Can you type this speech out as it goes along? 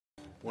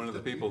One of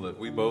the people that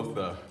we both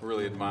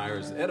really admire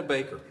is Etta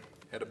Baker.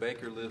 Etta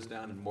Baker lives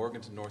down in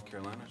Morganton, North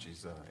Carolina.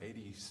 She's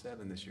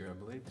 87 this year, I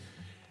believe.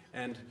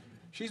 And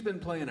she's been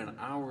playing an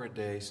hour a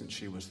day since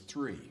she was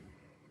 3.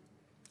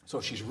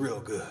 So she's real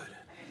good.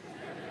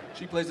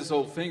 She plays this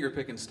old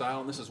finger-picking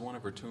style, and this is one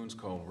of her tunes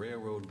called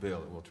Railroad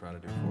Bill that we'll try to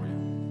do for you.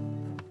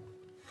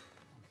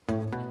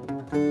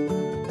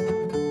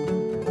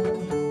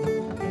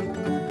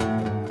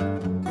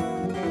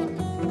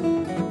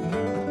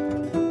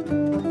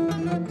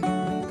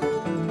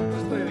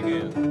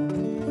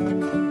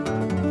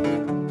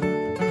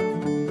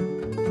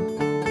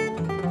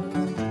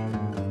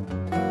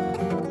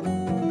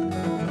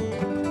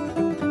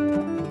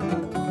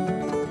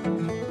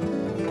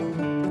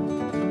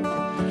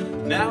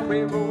 Now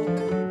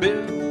Railroad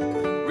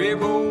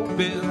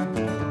Bill,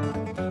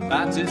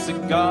 lights his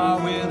cigar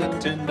with a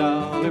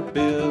 $10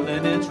 bill,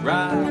 and it's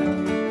ride.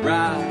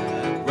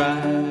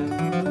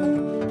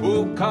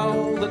 Who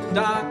called the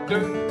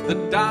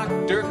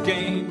doctor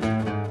came,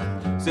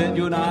 said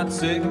you're not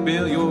sick,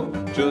 Bill, you're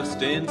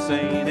just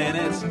insane, and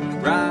it's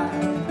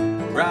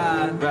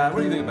ride. What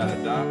do you think about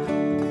it, Doc?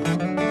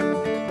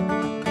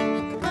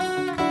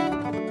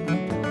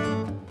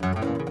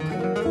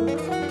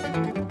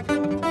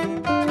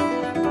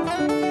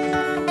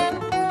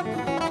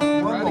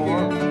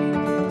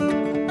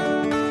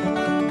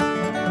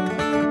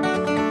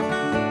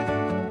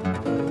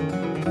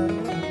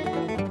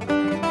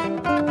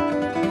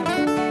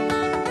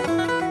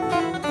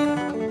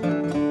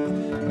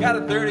 Got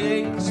a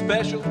 38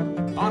 special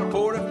on a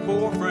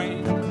 44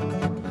 frame.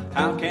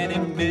 How can he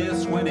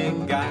miss when he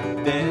got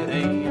that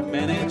aim?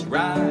 And it's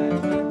ride.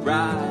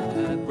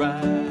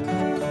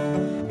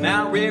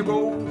 Now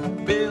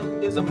Railroad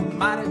Bill is a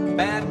mighty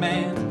bad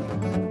man.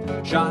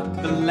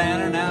 Shot the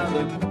lantern out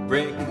of the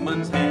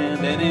brakeman's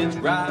hand, and it's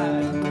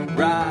ride.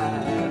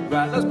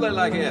 Let's play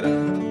like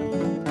Etta.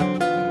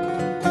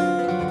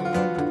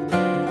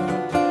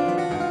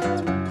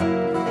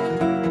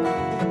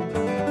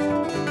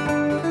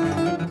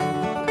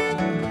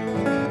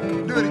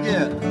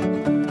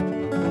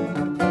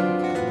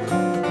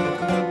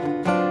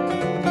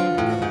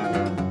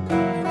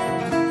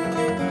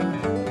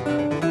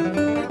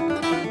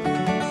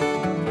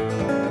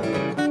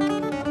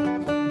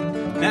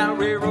 Now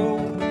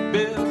Railroad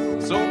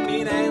Bill, so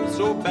mean and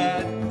so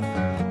bad,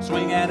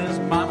 swing at his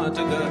mama,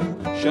 took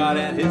a shot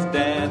at his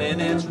dad,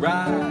 and it's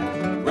ride.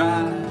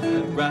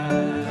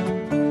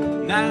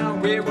 Now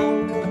Railroad